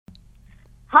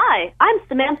Hi, I'm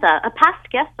Samantha, a past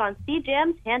guest on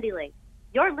CJAM's Handi-Link.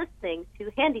 You're listening to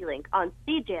Handi-Link on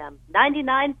CJAM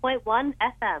 99.1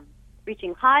 FM,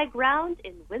 reaching high ground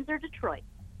in Windsor, Detroit.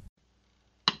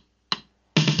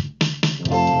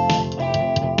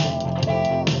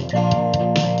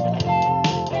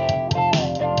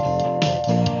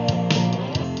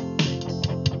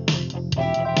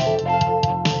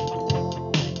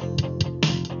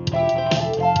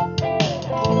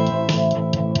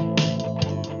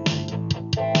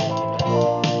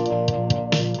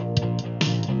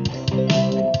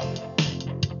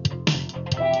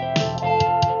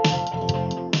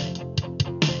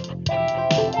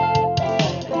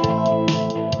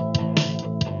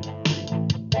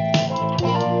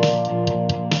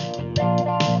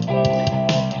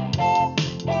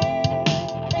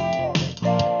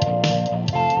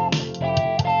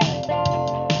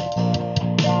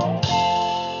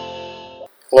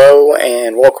 Hello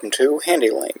and welcome to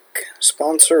Handi-Link,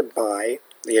 sponsored by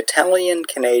the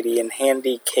Italian-Canadian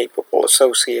Handi-Capable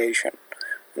Association,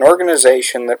 an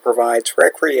organization that provides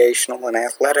recreational and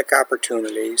athletic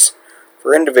opportunities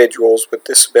for individuals with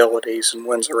disabilities in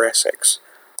Windsor, Essex.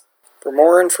 For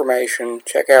more information,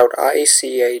 check out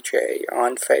ICHA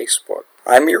on Facebook.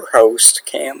 I'm your host,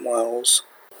 Cam Wells.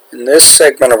 In this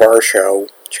segment of our show,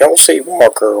 Chelsea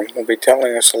Walker will be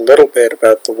telling us a little bit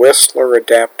about the Whistler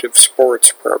Adaptive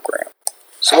Sports Program.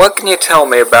 So what can you tell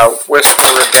me about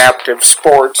Whistler Adaptive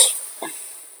Sports?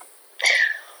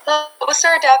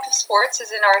 Whistler Adaptive Sports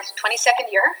is in our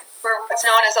 22nd year. We're what's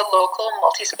known as a local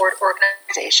multi-sport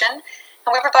organization,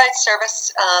 and we provide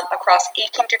service across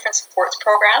 18 different sports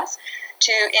programs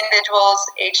to individuals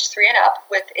aged 3 and up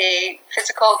with a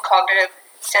physical, cognitive,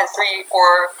 sensory,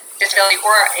 or disability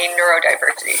or a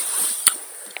neurodiversity.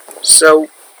 So,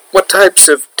 what types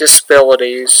of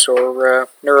disabilities or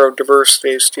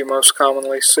neurodiversities do you most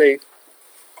commonly see?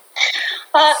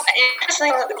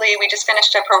 Interestingly, we just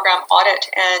finished a program audit,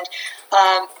 and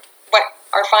what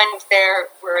our findings there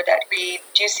were that we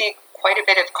do see quite a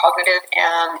bit of cognitive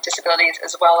disabilities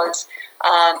as well as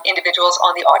individuals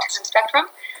on the autism spectrum.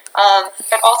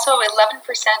 But also 11%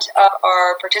 of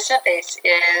our participant base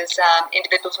is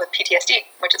individuals with PTSD,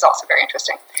 which is also very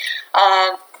interesting.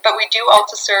 But we do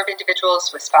also serve individuals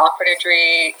with spinal cord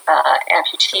injury,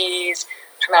 amputees,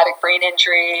 traumatic brain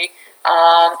injury,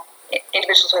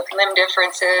 individuals with limb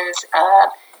differences,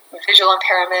 visual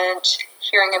impairment,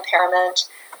 hearing impairment,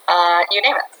 you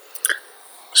name it.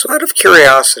 So out of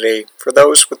curiosity, for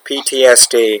those with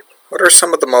PTSD, what are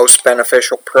some of the most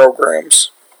beneficial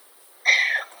programs?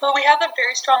 Well, we have a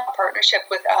very strong partnership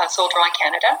with Soldier on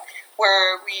Canada,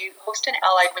 where we host an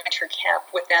allied winter camp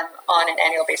with them on an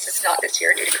annual basis, not this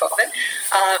year due to COVID,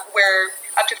 where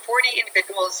up to 40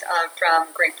 individuals from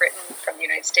Great Britain, from the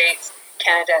United States,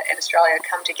 Canada, and Australia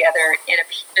come together in a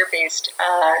peer-based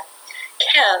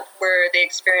camp where they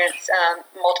experience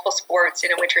multiple sports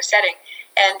in a winter setting.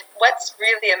 And what's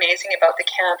really amazing about the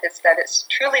camp is that it's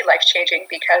truly life-changing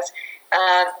because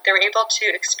they're able to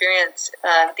experience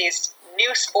these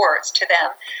new sports to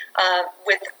them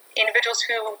with individuals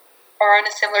who are on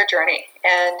a similar journey.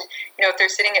 And, you know, if they're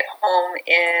sitting at home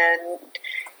and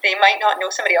they might not know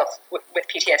somebody else with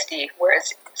PTSD,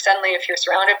 whereas suddenly if you're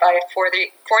surrounded by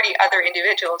 40 other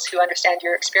individuals who understand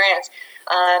your experience,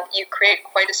 you create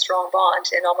quite a strong bond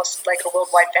and almost like a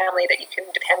worldwide family that you can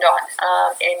depend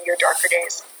on in your darker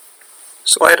days.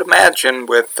 So I'd imagine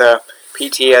with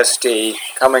PTSD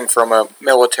coming from a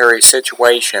military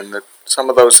situation that some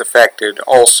of those affected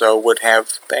also would have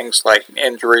things like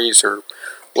injuries or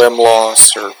limb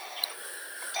loss or...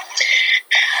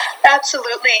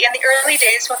 Absolutely. In the early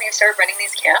days when we started running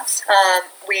these camps,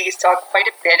 we saw quite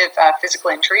a bit of physical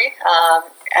injury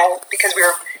because we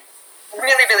were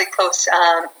really, really close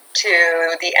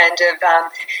to the end of,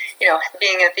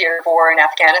 being in theater of war in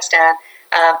Afghanistan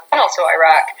and also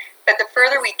Iraq. But the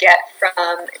further we get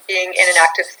from being in an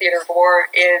active theater of war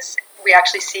is we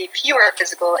actually see fewer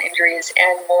physical injuries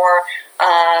and more,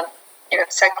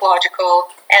 psychological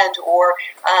and or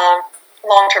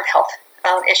long-term health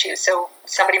issues. So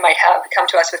somebody might have come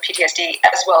to us with PTSD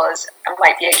as well as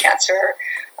might be a cancer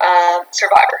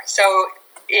survivor. So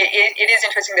it is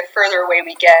interesting. The further away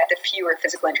we get, the fewer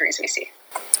physical injuries we see.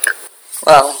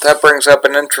 Well, that brings up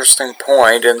an interesting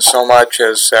point in so much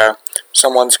as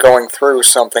someone's going through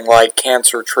something like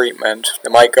cancer treatment. They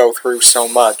might go through so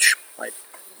much, might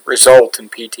result in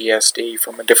PTSD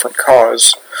from a different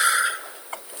cause.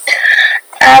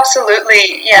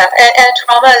 Absolutely, yeah, and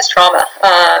trauma is trauma.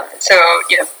 So,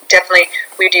 definitely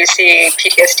we do see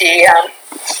PTSD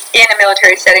in a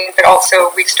military setting, but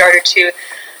also we've started to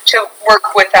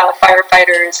work with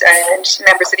firefighters and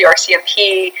members of the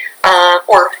RCMP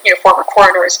or former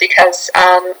coroners, because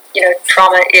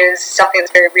trauma is something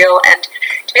that's very real, and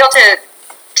to be able to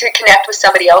connect with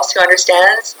somebody else who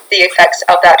understands the effects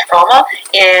of that trauma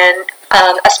in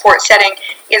a sports setting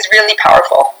is really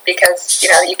powerful, because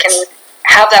you can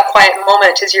have that quiet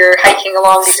moment as you're hiking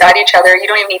along beside each other. You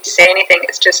don't even need to say anything.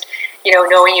 It's just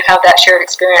knowing you have that shared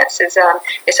experience is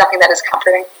something that is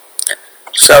comforting.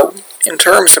 So, in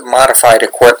terms of modified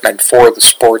equipment for the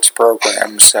sports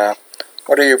programs,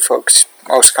 what do you folks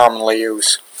most commonly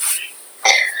use?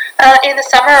 In the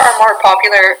summer, our more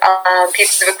popular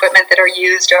pieces of equipment that are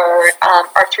used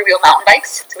are three-wheel mountain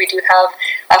bikes. So we do have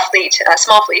a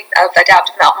small fleet of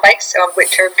adaptive mountain bikes,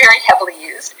 which are very heavily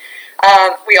used.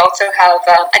 We also have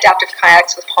adaptive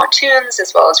kayaks with pontoons,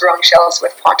 as well as rowing shells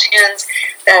with pontoons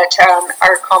that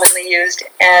are commonly used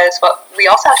as well. We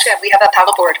also we have a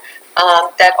paddleboard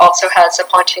that also has a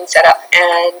pontoon setup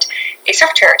and a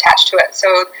surf chair attached to it.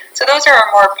 So those are our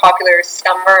more popular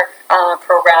summer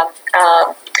program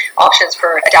options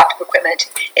for adaptive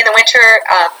equipment. In the winter,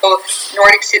 both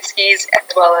Nordic sit skis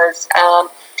as well as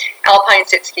alpine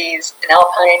sit skis and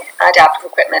alpine adaptive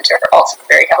equipment are also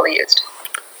very heavily used.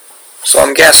 So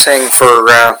I'm guessing for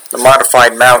the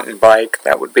modified mountain bike,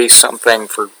 that would be something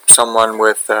for someone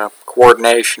with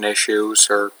coordination issues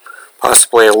or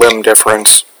possibly a limb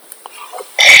difference.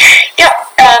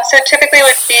 Yeah, so typically it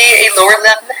would be a lower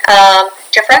limb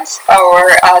difference, or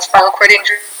a spinal cord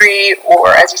injury, or,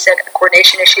 as you said, a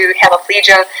coordination issue,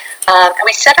 hemiplegia. And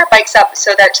we set our bikes up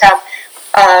so that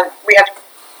we have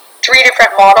 3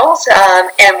 different models,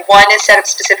 and one is set up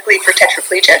specifically for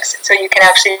tetraplegics, so you can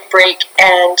actually brake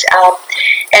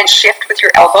and shift with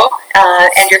your elbow,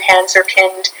 and your hands are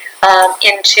pinned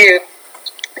into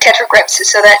tetra grips,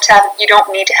 so that you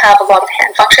don't need to have a lot of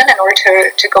hand function in order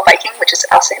to go biking, which is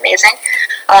absolutely amazing.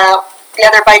 The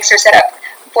other bikes are set up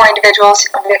for individuals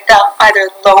with either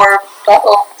lower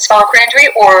level spinal cord injury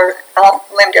or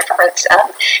limb difference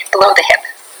below the hip.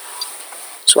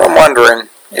 So I'm wondering,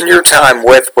 in your time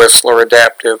with Whistler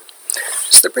Adaptive,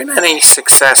 has there been any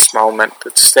success moment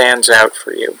that stands out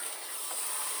for you?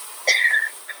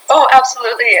 Oh,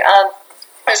 absolutely.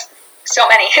 There's so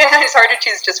many. It's hard to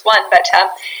choose just one, but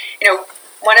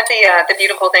one of the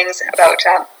beautiful things about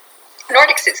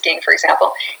Nordic sit skiing, for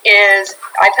example, is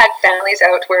I've had families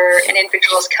out where an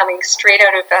individual is coming straight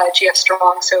out of GF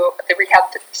Strong, so the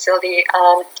rehab facility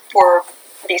for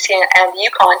BC and the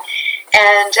Yukon,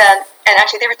 and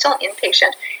actually they were still an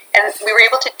inpatient, and we were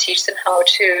able to teach them how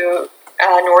to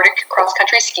Nordic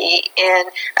cross-country ski in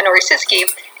a Nordic sit ski,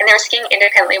 and they were skiing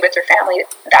independently with their family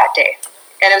that day.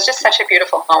 And it was just such a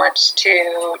beautiful moment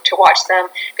to watch them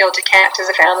be able to connect as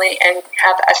a family and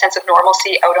have a sense of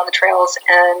normalcy out on the trails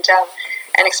and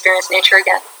experience nature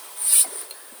again.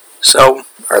 So,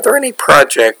 are there any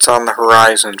projects on the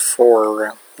horizon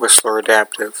for Whistler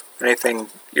Adaptive? Anything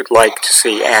you'd like to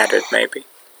see added, maybe?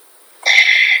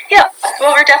 Yeah,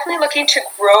 well, we're definitely looking to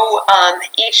grow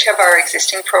each of our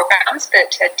existing programs,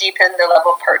 but to deepen the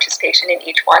level of participation in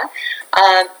each one.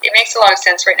 It makes a lot of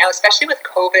sense right now, especially with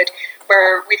COVID,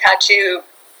 where we've had to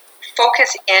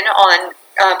focus in on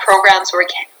programs where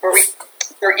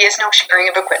there is no sharing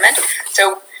of equipment.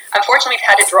 So unfortunately, we've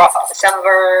had to drop some of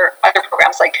our other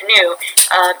programs like canoe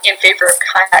in favor of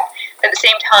kayak. But at the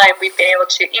same time, we've been able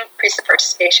to increase the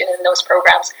participation in those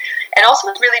programs. And also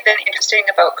what's really been interesting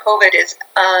about COVID is,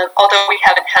 although we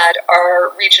haven't had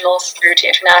our regionals through to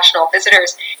international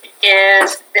visitors,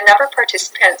 is the number of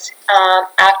participants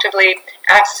actively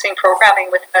accessing programming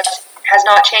with us has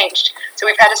not changed. So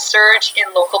we've had a surge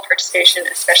in local participation,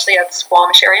 especially at the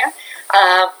Squamish area,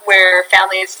 where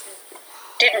families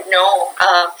didn't know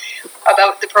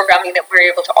about the programming that we're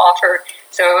able to offer.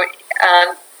 So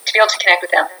to be able to connect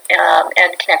with them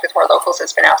and connect with more locals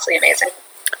has been absolutely amazing.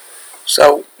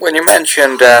 So, when you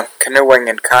mentioned canoeing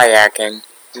and kayaking,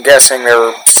 I'm guessing there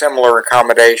are similar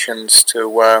accommodations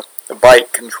to the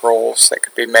bike controls that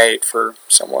could be made for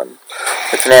someone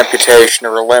with an amputation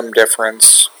or a limb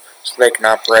difference, so they can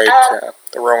operate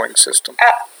the rowing system.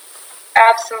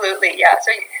 Absolutely, yeah.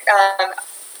 So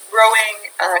rowing,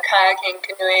 kayaking,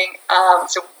 canoeing,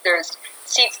 so there's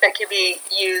seats that can be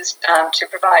used to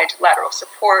provide lateral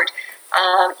support.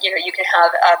 You can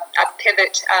have a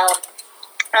pivot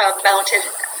mounted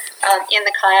in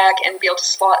the kayak and be able to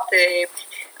slot the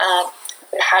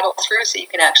paddle through, so you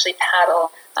can actually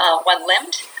paddle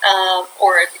one-limbed,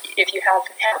 or if you have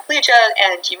hemiplegia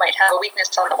and you might have a weakness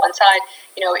on the one side,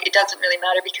 it doesn't really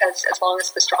matter, because as long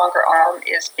as the stronger arm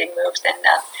is being moved, then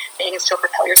you can still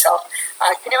propel yourself.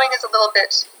 Canoeing is a little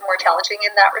bit more challenging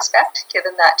in that respect,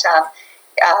 given that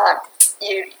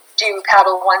you do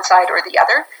paddle one side or the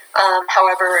other.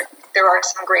 However, there are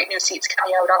some great new seats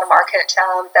coming out on the market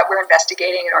that we're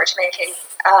investigating in order to making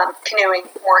canoeing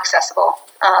more accessible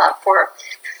for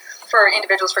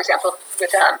individuals, for example,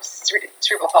 with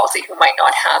cerebral palsy who might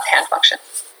not have hand function.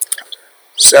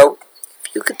 So,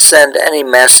 if you could send any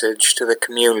message to the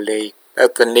community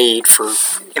about the need for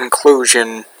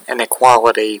inclusion and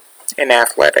equality in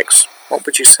athletics, what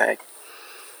would you say?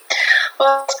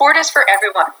 Well, sport is for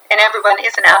everyone, and everyone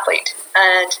is an athlete.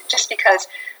 And just because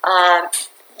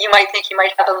you might think you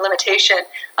might have a limitation,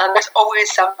 there's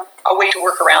always a way to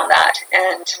work around that.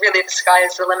 And really, the sky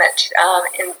is the limit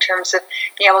in terms of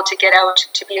being able to get out,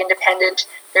 to be independent.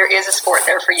 There is a sport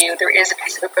there for you. There is a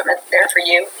piece of equipment there for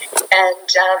you. And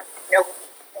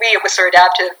we at Whistler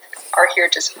Adaptive are here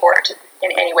to support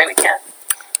in any way we can.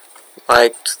 I'd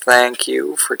like to thank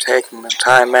you for taking the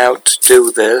time out to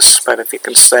do this, but if you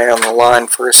can stay on the line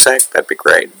for a sec, that'd be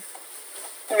great.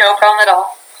 No problem at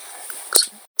all.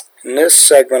 In this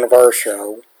segment of our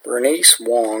show, Bernice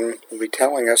Wong will be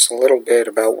telling us a little bit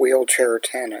about wheelchair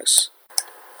tennis.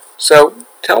 So,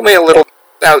 tell me a little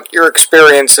about your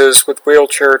experiences with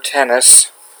wheelchair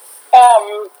tennis.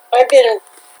 I've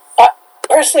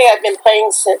been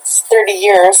playing since 30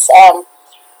 years, and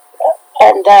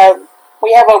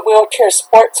we have a wheelchair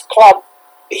sports club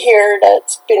here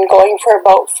that's been going for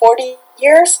about 40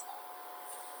 years,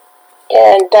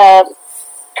 and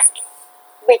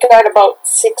we got about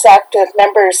 6 active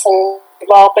members, and we've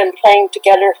all been playing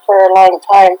together for a long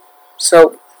time.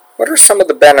 So, what are some of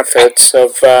the benefits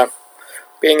of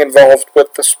being involved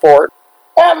with the sport?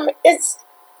 I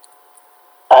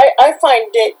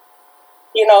find it,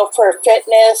 for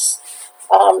fitness,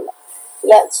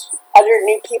 that's other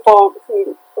new people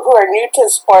who are new to the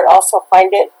sport also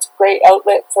find it a great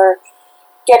outlet for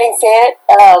getting fit.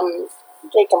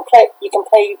 You can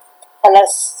play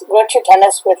tennis, wheelchair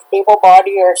tennis, with able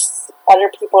body or other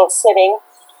people sitting,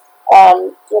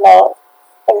 and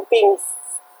getting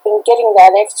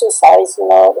that exercise,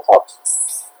 it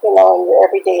helps, in your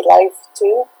everyday life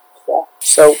too.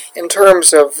 So, in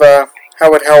terms of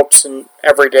how it helps in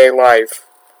everyday life,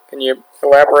 can you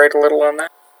elaborate a little on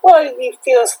that? Well, you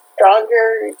feel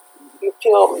stronger, you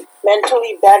feel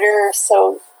mentally better,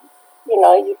 so,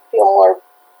 you feel more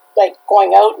like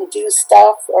going out and do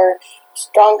stuff, or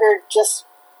stronger, just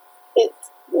it's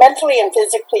mentally and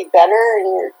physically better in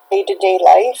your day-to-day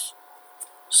life.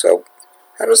 So,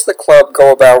 how does the club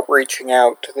go about reaching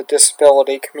out to the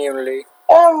disability community?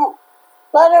 A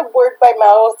lot of word by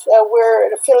mouth.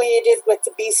 We're affiliated with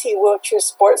the BC Wheelchair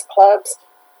Sports Clubs.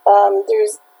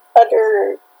 There's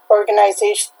other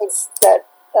organizations that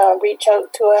reach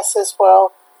out to us as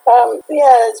well.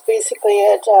 It's basically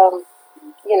it.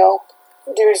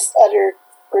 There's other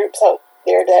groups out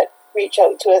there that reach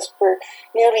out to us for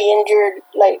newly injured,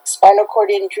 like spinal cord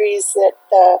injuries,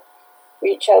 that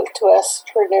reach out to us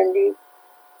for their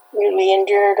newly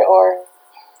injured, or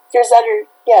there's other,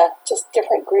 just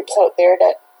different groups out there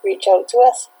that reach out to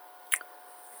us.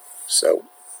 So,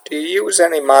 do you use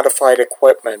any modified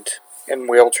equipment in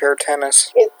wheelchair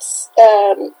tennis? It's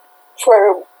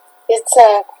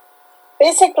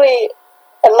basically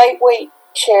a lightweight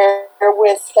chair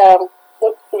with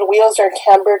the wheels are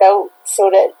cambered out so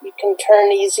that you can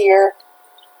turn easier.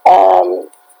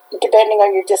 Depending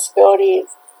on your disability,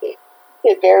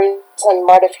 it varies on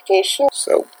modification.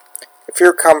 So, if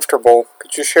you're comfortable,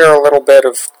 could you share a little bit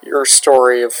of your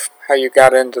story of how you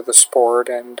got into the sport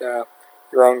and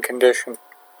your own condition?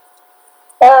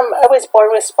 I was born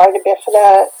with spina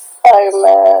bifida.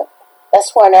 I'm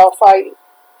S1 alpha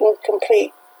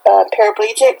incomplete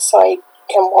paraplegic, so I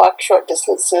can walk short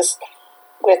distances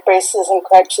with braces and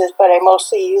crutches, but I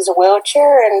mostly use a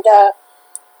wheelchair. And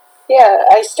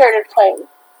I started playing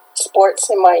sports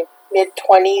in my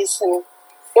mid-20s, and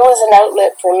it was an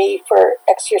outlet for me for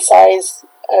exercise.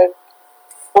 I've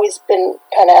always been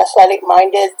kind of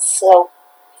athletic-minded,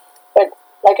 but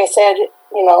like I said,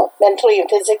 mentally and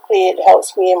physically it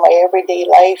helps me in my everyday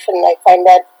life, and I find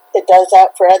that it does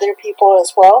that for other people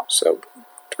as well. So,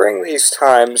 during these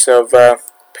times of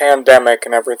pandemic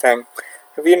and everything,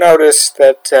 have you noticed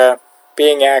that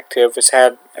being active has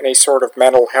had any sort of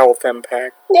mental health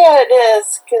impact? Yeah, it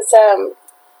is, because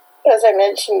as I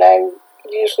mentioned, I'm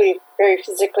usually very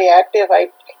physically active.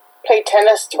 I play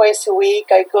tennis twice a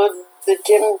week. I go to the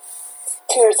gym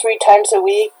 2 or 3 times a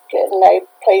week, and I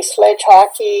play sledge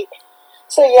hockey.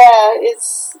 So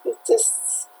it's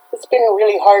been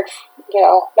really hard,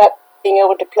 not being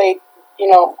able to play,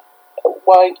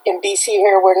 while in BC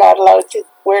here we're allowed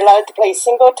to play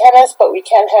single tennis, but we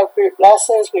can't have group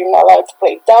lessons. We're not allowed to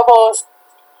play doubles,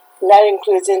 and that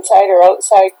includes inside or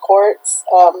outside courts.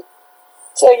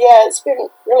 It's been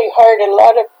really hard. A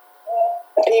lot of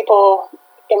people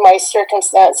in my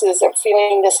circumstances are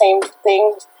feeling the same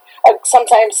things.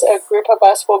 Sometimes a group of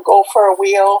us will go for a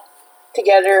wheel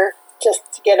together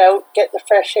just to get out, get the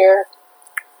fresh air.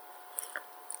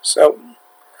 So,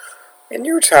 in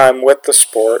your time with the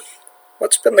sport,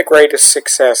 what's been the greatest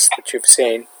success that you've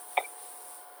seen?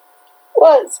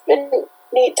 Well, it's been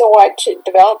neat to watch it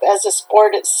develop as a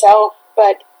sport itself,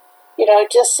 but,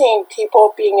 just seeing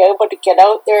people being able to get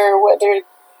out there, whether,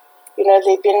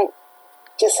 they've been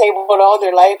disabled all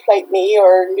their life like me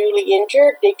or newly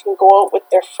injured, they can go out with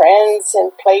their friends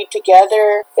and play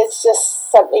together. It's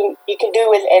just something you can do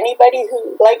with anybody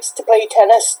who likes to play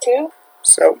tennis too.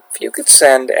 So, if you could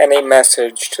send any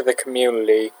message to the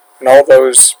community and all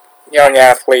those young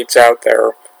athletes out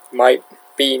there who might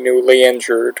be newly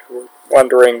injured, who are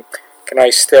wondering, can I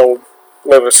still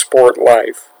live a sport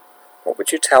life? What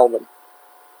would you tell them?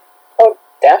 Oh,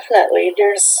 definitely.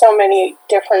 There's so many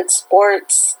different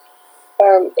sports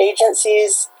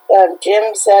agencies,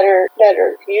 gyms that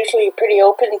are usually pretty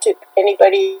open to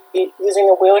anybody using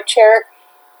a wheelchair.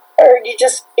 Or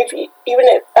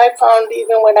I found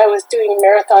even when I was doing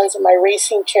marathons in my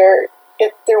racing chair,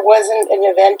 if there wasn't an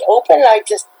event open, I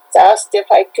just asked if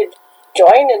I could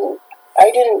join, and I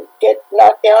didn't get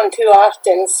knocked down too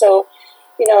often. So,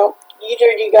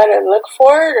 either you got to look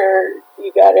for it or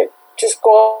you got to just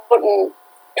go out and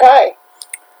try.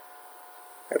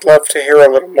 I'd love to hear a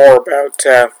little more about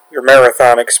your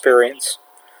marathon experience.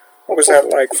 What was that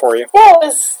like for you?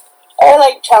 Yeah, I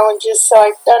like challenges, so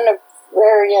I've done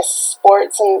various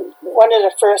sports, and one of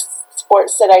the first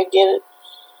sports that I did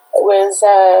was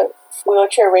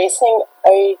wheelchair racing.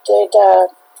 I did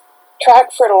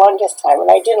track for the longest time,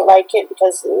 and I didn't like it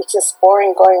because it was just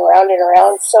boring going around and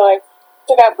around, so I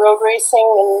took up road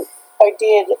racing, and I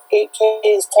did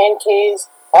 8Ks, 10Ks,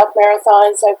 half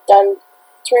marathons. I've done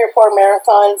 3 or 4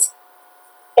 marathons,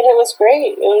 and it was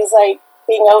great. It was like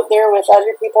being out there with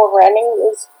other people running. It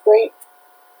was great.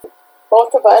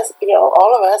 Both of us,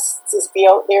 all of us, just be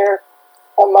out there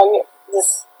among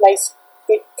this nice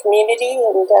big community,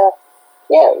 and it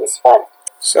was fun.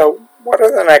 So, what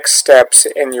are the next steps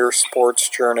in your sports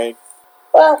journey?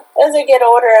 Well, as I get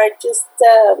older, I just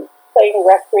playing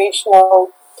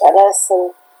recreational tennis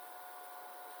and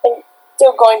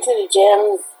still going to the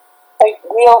gym. I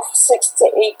wheel 6 to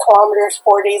 8 kilometers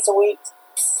 4 days a week.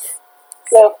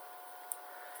 So,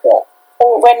 yeah.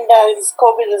 And when this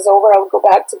COVID is over, I'll go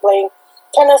back to playing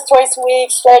tennis twice a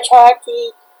week, stretch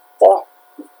hockey. So.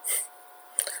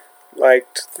 I'd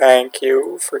like to thank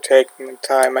you for taking the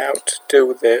time out to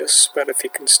do this, but if you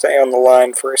can stay on the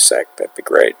line for a sec, that'd be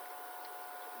great.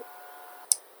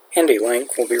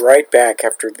 Handi-Link will be right back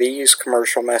after these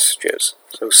commercial messages,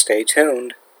 so stay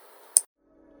tuned.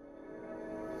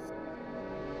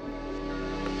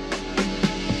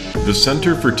 The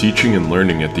Center for Teaching and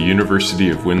Learning at the University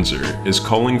of Windsor is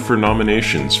calling for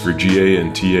nominations for GA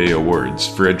and TA awards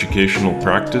for educational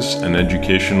practice and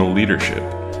educational leadership,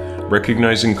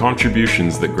 recognizing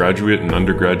contributions that graduate and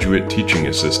undergraduate teaching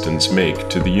assistants make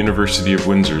to the University of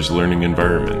Windsor's learning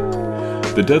environment.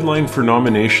 The deadline for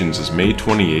nominations is May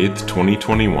 28,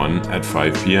 2021 at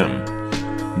 5 p.m.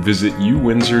 Visit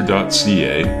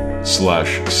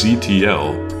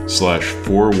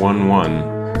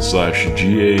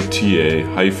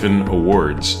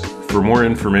uwindsor.ca/ctl/411/GATA-awards for more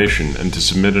information and to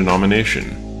submit a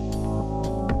nomination.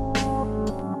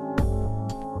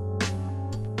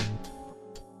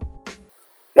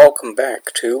 Welcome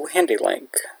back to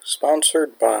Handi-Link,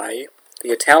 sponsored by the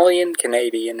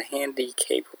Italian-Canadian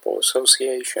Handi-Capable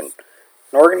Association,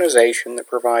 an organization that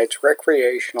provides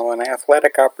recreational and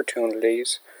athletic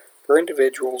opportunities for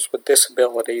individuals with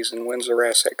disabilities in Windsor,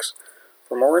 Essex.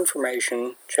 For more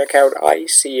information, check out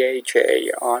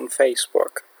ICHA on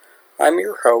Facebook. I'm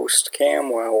your host, Cam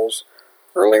Wells.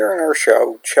 Earlier in our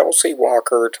show, Chelsea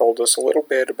Walker told us a little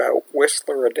bit about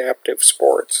Whistler Adaptive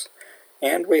Sports,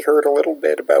 and we heard a little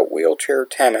bit about wheelchair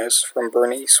tennis from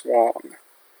Bernice Wong.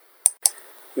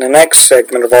 In the next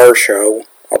segment of our show,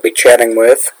 I'll be chatting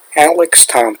with Alex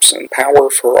Thompson, Power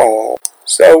for All.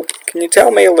 So, can you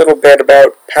tell me a little bit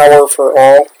about Power for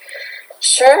All?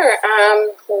 Sure.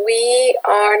 We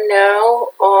are now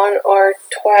on our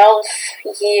 12th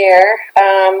year.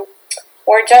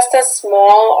 We're just a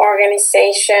small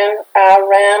organization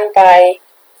ran by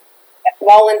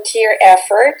volunteer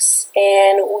efforts,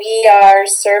 and we are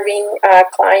serving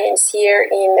clients here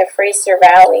in the Fraser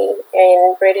Valley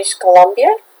in British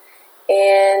Columbia.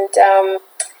 And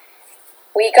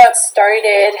we got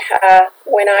started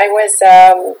when I was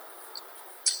a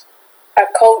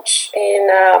coach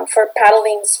for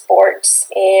paddling sports,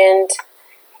 and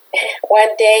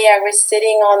one day I was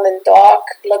sitting on the dock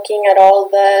looking at all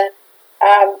the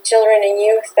children and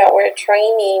youth that we're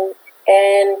training,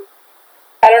 and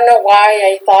I don't know why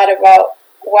I thought about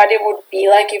what it would be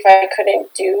like if I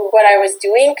couldn't do what I was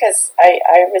doing, because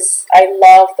I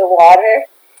love the water.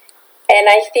 And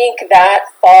I think that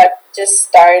thought just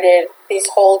started this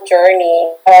whole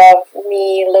journey of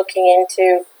me looking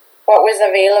into what was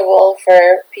available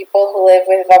for people who live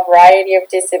with a variety of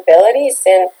disabilities.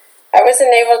 And I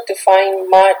wasn't able to find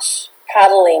much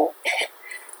paddling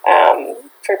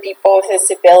for people with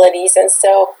disabilities. And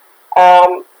so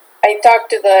I talked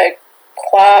to the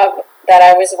club that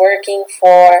I was working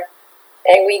for,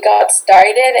 and we got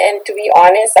started. And to be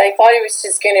honest, I thought it was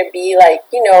just going to be like,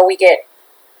 we get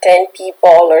 10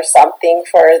 people or something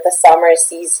for the summer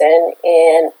season,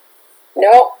 and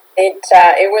no,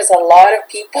 it was a lot of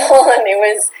people, and it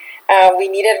was we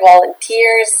needed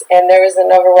volunteers, and there was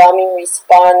an overwhelming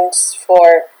response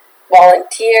for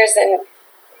volunteers, and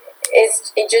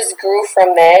it just grew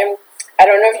from there. I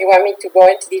don't know if you want me to go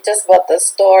into details about the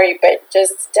story, but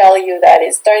just tell you that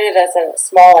it started as a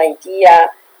small idea,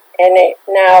 and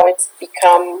now it's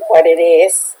become what it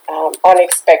is,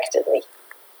 unexpectedly.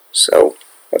 So,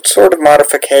 what sort of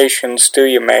modifications do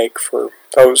you make for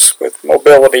those with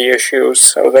mobility issues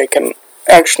so they can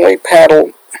actually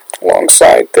paddle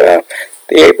alongside the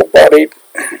able-bodied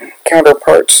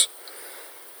counterparts?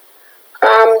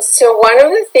 So one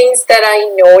of the things that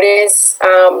I notice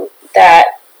that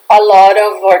a lot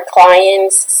of our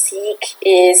clients seek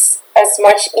is as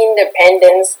much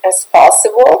independence as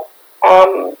possible.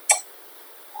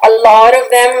 A lot of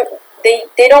them,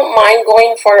 they don't mind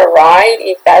going for a ride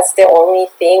if that's the only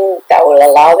thing that will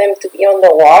allow them to be on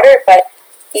the water, but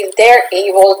if they're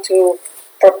able to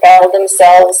propel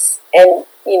themselves and,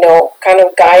 kind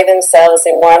of guide themselves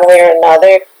in one way or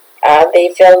another,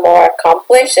 they feel more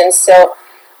accomplished. And so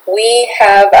we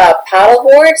have paddle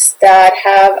boards that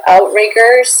have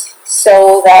outriggers,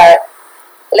 so that,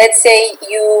 let's say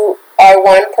you are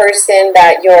one person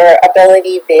that your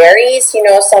ability varies.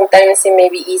 Sometimes it may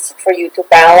be easy for you to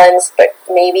balance, but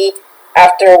maybe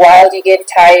after a while you get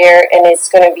tired and it's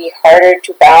going to be harder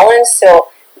to balance. So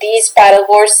these paddle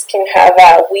boards can have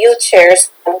wheelchairs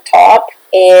on top,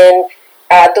 and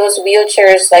those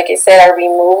wheelchairs, like I said, are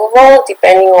removable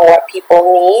depending on what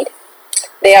people need.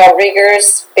 The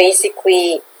outriggers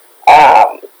basically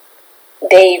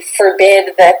they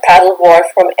forbid the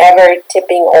paddleboard from ever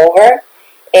tipping over.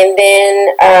 And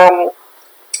then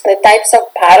the types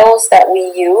of paddles that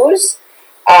we use,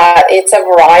 it's a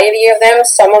variety of them.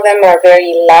 Some of them are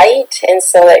very light, and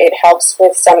so it helps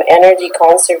with some energy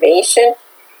conservation.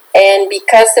 And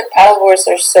because the paddleboards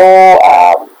are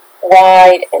so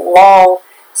wide and long,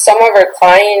 some of our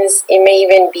clients, it may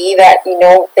even be that,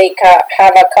 they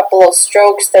have a couple of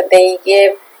strokes that they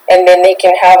give, and then they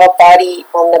can have a body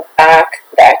on the back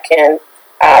that can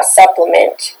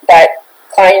supplement. But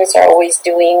clients are always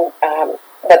doing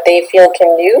what they feel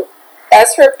can do.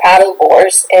 That's for paddle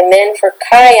boards. And then for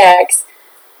kayaks,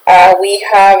 we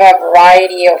have a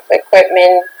variety of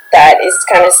equipment that is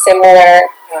kind of similar.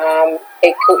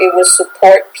 It will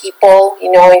support people,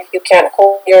 if you can't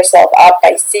hold yourself up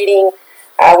by sitting.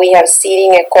 We have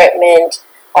seating equipment.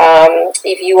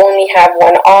 If you only have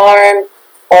one arm,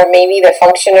 or maybe the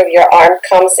function of your arm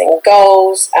comes and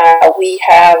goes, we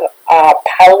have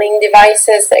paddling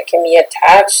devices that can be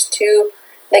attached to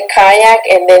the kayak,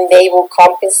 and then they will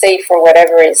compensate for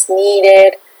whatever is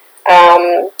needed.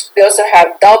 We also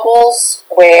have doubles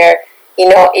where,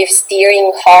 if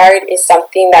steering hard is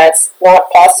something that's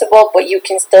not possible, but you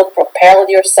can still propel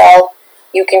yourself,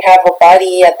 you can have a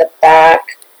buddy at the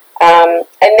back. And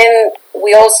then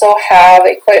we also have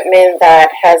equipment that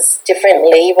has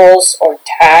different labels or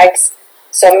tags.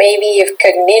 So maybe if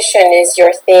cognition is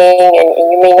your thing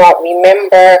and you may not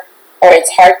remember, or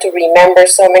it's hard to remember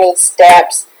so many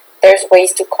steps, there's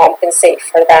ways to compensate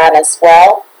for that as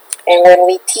well. And when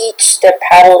we teach the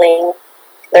paddling,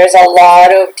 there's a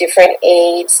lot of different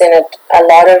aids and a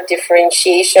lot of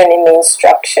differentiation in the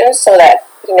instructions, so that,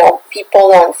 people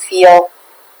don't feel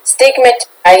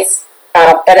stigmatized,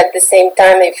 but at the same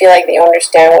time they feel like they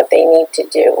understand what they need to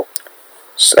do.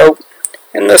 So,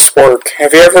 in this work,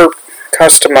 have you ever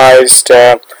customized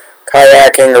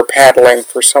kayaking or paddling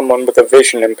for someone with a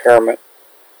vision impairment?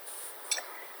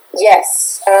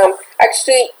 Yes.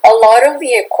 Actually, a lot of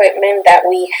the equipment that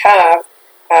we have,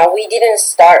 we didn't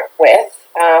start with.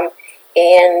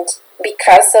 And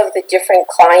because of the different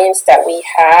clients that we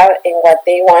have and what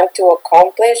they want to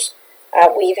accomplish,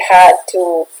 we've had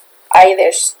to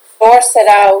either source it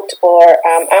out, or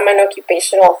I'm an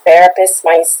occupational therapist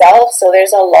myself, so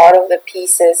there's a lot of the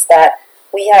pieces that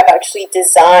we have actually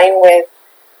designed with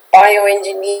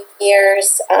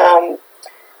bioengineers,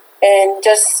 and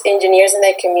just engineers in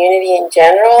the community in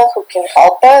general who can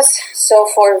help us. So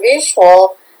for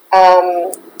visual,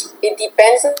 it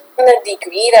depends on the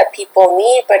degree that people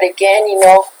need, but again,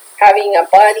 having a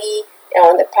buddy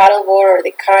on the paddleboard or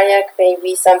the kayak may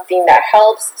be something that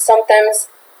helps. Sometimes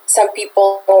some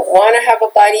people don't want to have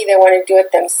a buddy, they want to do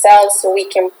it themselves, so we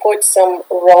can put some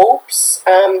ropes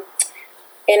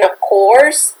in a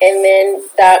course, and then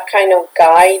that kind of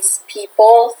guides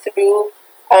people through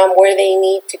where they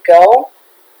need to go.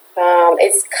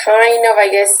 It's kind of, I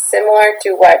guess, similar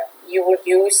to what you would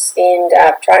use in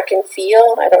track and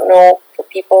field. I don't know, for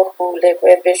people who live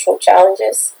with visual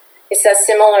challenges. It's a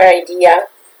similar idea.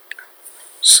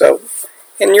 So,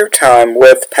 in your time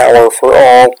with Power for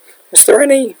All, is there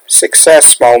any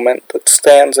success moment that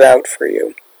stands out for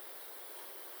you?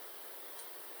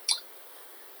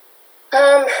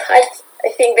 I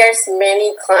think there's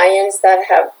many clients that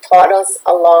have taught us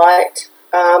a lot.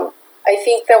 I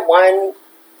think the one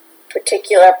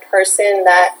particular person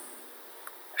that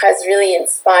has really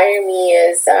inspired me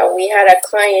is we had a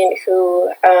client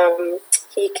who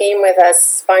he came with a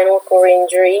spinal cord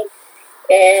injury,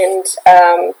 and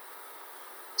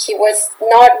he was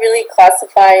not really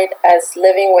classified as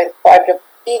living with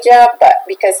quadriplegia, but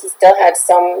because he still had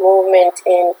some movement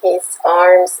in his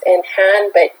arms and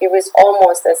hand, but it was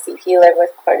almost as if he lived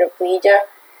with quadriplegia.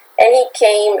 And he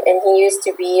came, and he used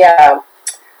to be a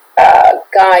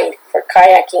guide for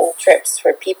kayaking trips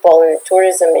for people in the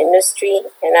tourism industry.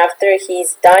 And after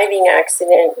his diving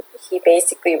accident, he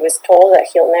basically was told that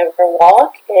he'll never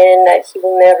walk and that he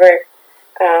will never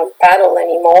paddle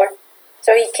anymore.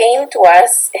 So he came to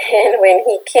us, and when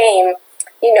he came,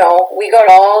 we got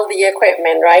all the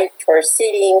equipment, right, for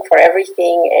seating, for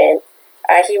everything, and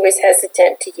he was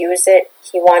hesitant to use it.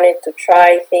 He wanted to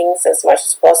try things as much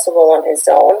as possible on his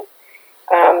own.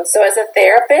 So as a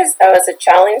therapist, that was a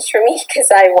challenge for me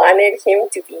because I wanted him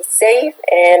to be safe,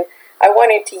 and I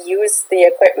wanted to use the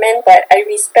equipment, but I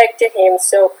respected him,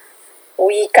 so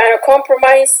we kind of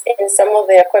compromised in some of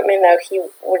the equipment that he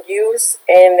would use,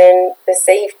 and then the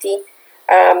safety.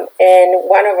 And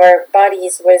one of our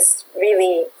buddies was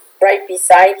really right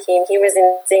beside him. He was in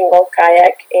a single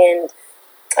kayak, and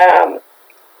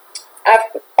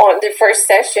on the first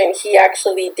session, he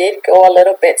actually did go a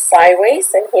little bit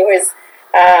sideways, and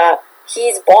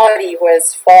his body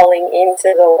was falling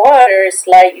into the water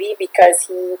slightly because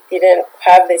he didn't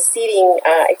have the seating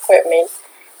equipment.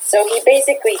 So he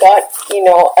basically got,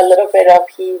 a little bit of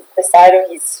the side of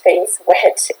his face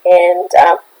wet, and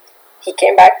he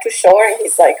came back to shore, and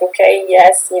he's like, okay,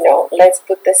 yes, let's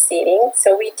put the seating.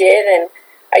 So we did, and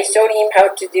I showed him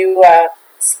how to do a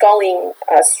sculling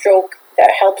stroke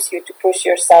that helps you to push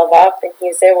yourself up, and he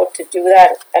was able to do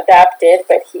that, adapted,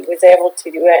 but he was able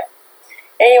to do it.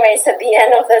 Anyways, at the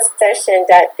end of the session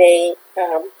that day,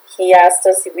 he asked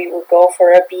us if we would go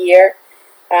for a beer,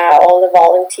 all the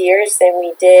volunteers, and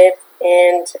we did.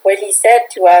 And what he said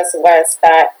to us was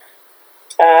that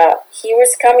he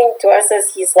was coming to us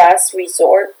as his last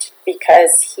resort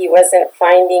because he wasn't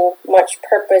finding much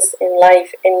purpose in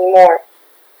life anymore.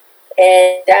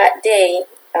 And that day,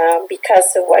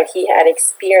 because of what he had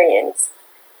experienced,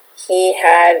 he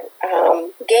had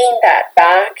gained that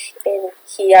back, and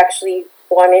he actually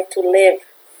wanted to live.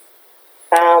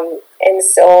 And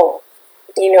so,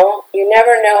 you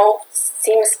never know.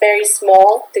 Seems very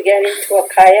small to get into a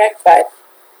kayak, but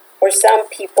for some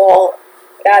people,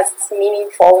 that's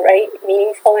meaningful, right?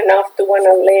 Meaningful enough to want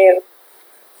to live.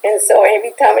 And so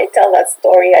every time I tell that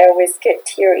story, I always get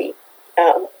teary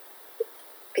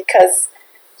because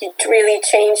it really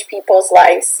changed people's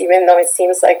lives, even though it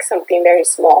seems like something very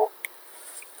small.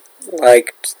 I'd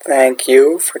like to thank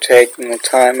you for taking the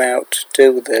time out to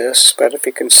do this, but if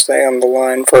you can stay on the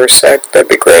line for a sec, that'd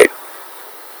be great.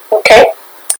 Okay.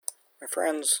 My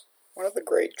friends, one of the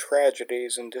great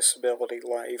tragedies in disability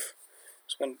life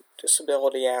is when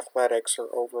disability athletics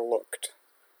are overlooked.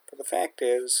 But the fact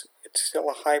is, it's still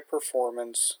a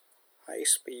high-performance,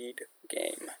 high-speed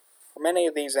game. For many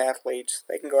of these athletes,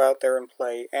 they can go out there and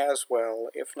play as well,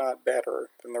 if not better,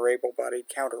 than their able-bodied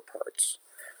counterparts.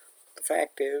 The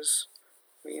fact is,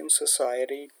 we in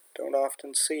society don't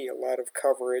often see a lot of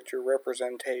coverage or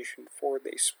representation for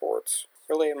these sports.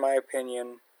 Really, in my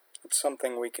opinion, it's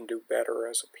something we can do better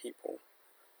as a people.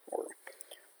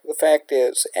 The fact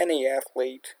is, any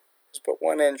athlete is but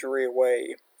one injury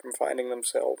away from finding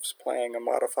themselves playing a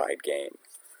modified game.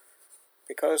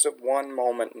 Because of one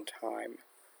moment in time,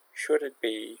 should it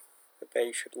be that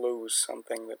they should lose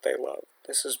something that they love.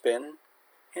 This has been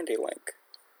Handi-Link.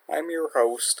 I'm your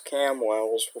host, Cam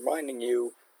Wells, reminding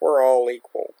you we're all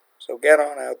equal. So get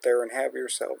on out there and have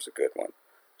yourselves a good one.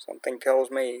 Something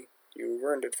tells me You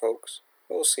earned it, folks.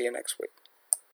 We'll see you next week.